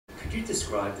Could you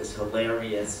describe this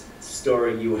hilarious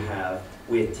story you have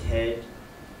where Ted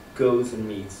goes and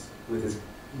meets with his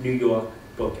New York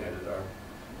book editor?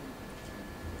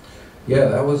 Yeah,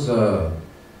 that was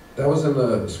in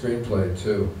the screenplay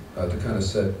too, to kind of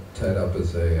set Ted up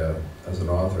as an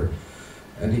author.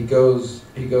 And he goes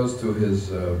to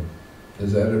his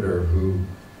editor, who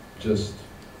just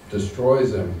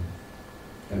destroys him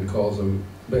and calls him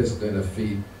basically an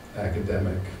effete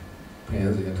academic,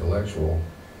 pansy intellectual.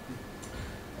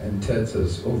 And Ted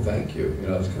says, "Oh, thank you." You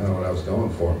know, that's kind of what I was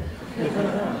going for.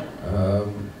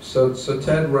 So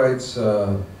Ted writes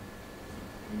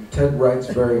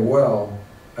very well.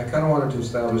 I kind of wanted to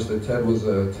establish that Ted was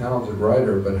a talented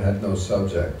writer but had no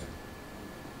subject.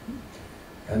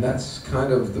 And that's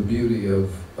kind of the beauty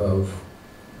of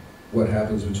what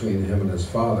happens between him and his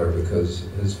father, because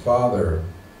his father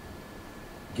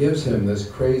gives him this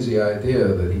crazy idea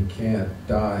that he can't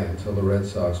die until the Red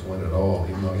Sox win it all,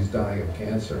 even though he's dying of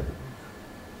cancer.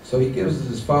 So he gives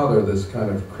his father this kind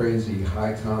of crazy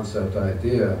high concept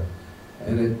idea,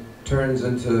 and it turns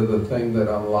into the thing that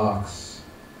unlocks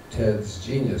Ted's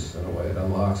genius in a way. It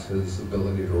unlocks his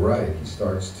ability to write. He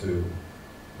starts to,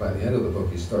 by the end of the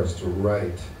book, he starts to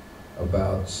write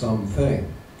about something.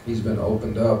 He's been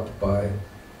opened up by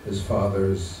his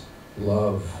father's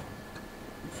love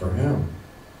for him.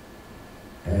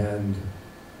 And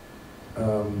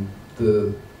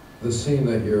the scene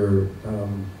that you're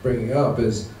bringing up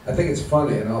is, I think it's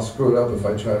funny, and I'll screw it up if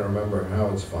I try to remember how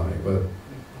it's funny, but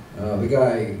the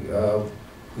guy,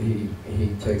 he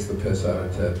takes the piss out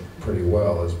of Ted pretty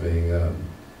well as being,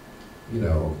 you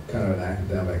know, kind of an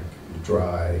academic,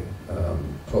 dry,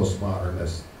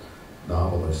 postmodernist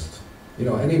novelist. You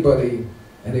know, anybody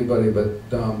but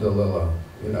Dom DeLillo.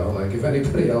 You know, like if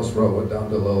anybody else wrote what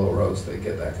Dom DeLillo wrote, they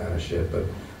get that kind of shit, but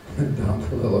Dom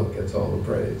DeLillo gets all the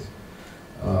praise.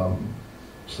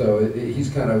 So he's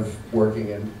kind of working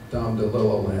in Dom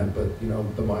DeLillo land, but you know,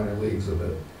 the minor leagues of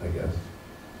it, I guess.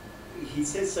 He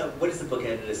says, what does the book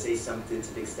editor say, something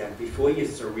to the extent, before you're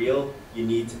surreal, you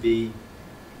need to be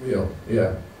real?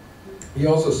 Yeah. He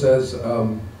also says,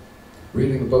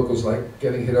 reading the book was like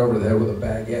getting hit over the head with a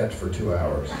baguette for 2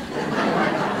 hours.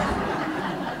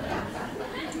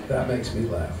 That makes me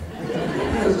laugh.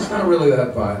 Because it's not really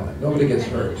that violent. Nobody gets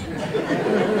hurt.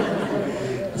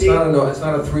 It's not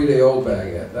a 3-day-old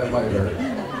baguette. That might hurt.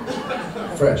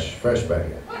 Fresh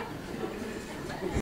baguette.